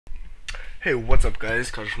Hey, what's up, guys?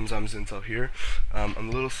 Carter from Zombies Intel here. I'm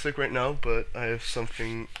a little sick right now, but I have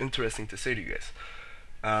something interesting to say to you guys.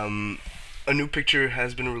 Um, a new picture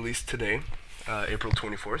has been released today, April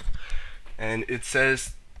 24th, and it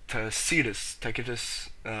says Tacitus.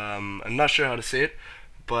 I'm not sure how to say it,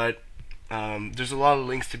 but there's a lot of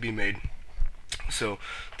links to be made. So,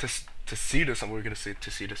 Tacitus, we're gonna say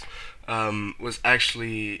Tacitus, was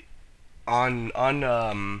actually on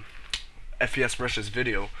FPS Russia's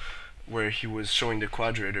video where he was showing the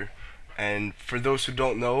quadrator. And for those who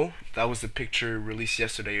don't know, that was the picture released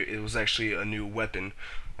yesterday. It was actually a new weapon,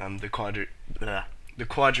 the the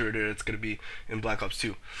quadrator that's gonna be in Black Ops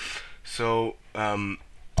 2. So on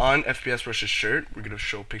FPS Russia's shirt, we're gonna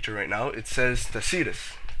show a picture right now. It says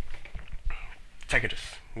Tacitus,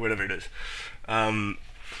 whatever it is, and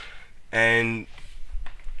I'm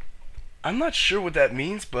not sure what that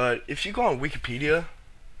means. But if you go on Wikipedia,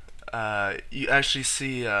 you actually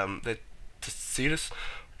see that Tacitus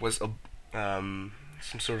was some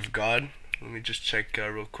sort of god. Let me just check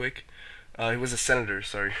real quick. He was a senator,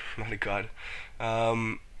 sorry, not a god.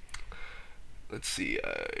 Um, let's see.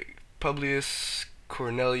 Publius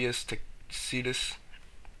Cornelius Tacitus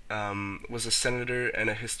was a senator and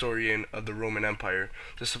a historian of the Roman Empire.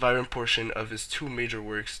 The surviving portion of his two major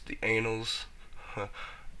works, the Annals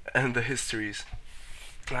and the Histories,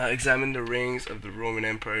 examine the reigns of the Roman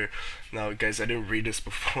Empire. Now, guys, I didn't read this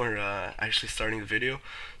before actually starting the video,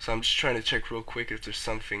 so I'm just trying to check real quick if there's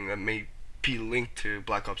something that may be linked to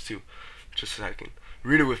Black Ops 2. Just a second.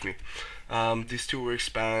 Read it with me. These two works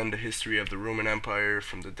span the history of the Roman Empire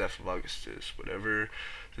from the death of Augustus, whatever,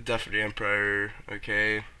 the death of the Empire,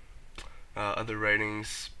 okay, other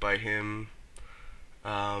writings by him.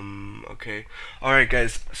 Okay. Alright,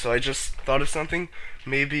 guys, so I just thought of something.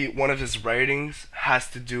 Maybe one of his writings has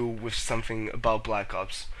to do with something about Black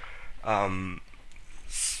Ops. Um,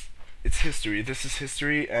 it's history. This is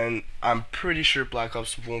history, and I'm pretty sure Black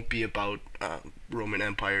Ops won't be about Roman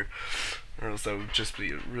Empire, or else that would just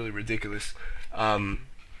be really ridiculous.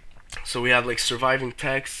 So we have like surviving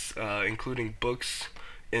texts, including books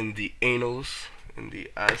in the Annals, in the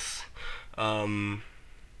S.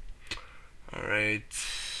 Alright,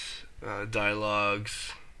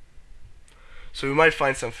 dialogues. So we might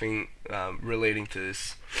find something relating to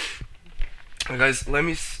this. Guys, let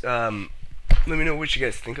me know what you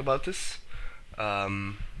guys think about this.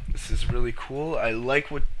 This is really cool. I like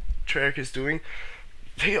what Treyarch is doing.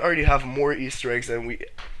 They already have more Easter eggs than we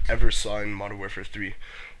ever saw in Modern Warfare 3,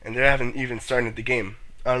 and they haven't even started the game.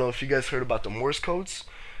 I don't know if you guys heard about the Morse codes.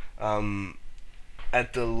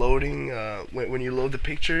 At the loading, when you load the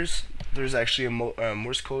pictures, there's actually a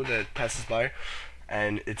Morse code that passes by,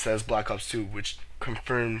 and it says Black Ops 2, which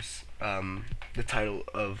confirms the title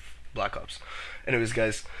of Black Ops. Anyways,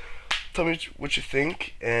 guys, tell me what you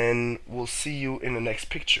think, and we'll see you in the next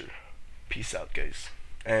picture. Peace out, guys.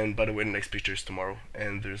 And by the way, the next picture is tomorrow,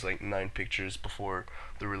 and there's like 9 pictures before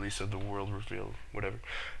the release of the world reveal, whatever.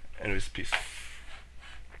 Anyways, peace.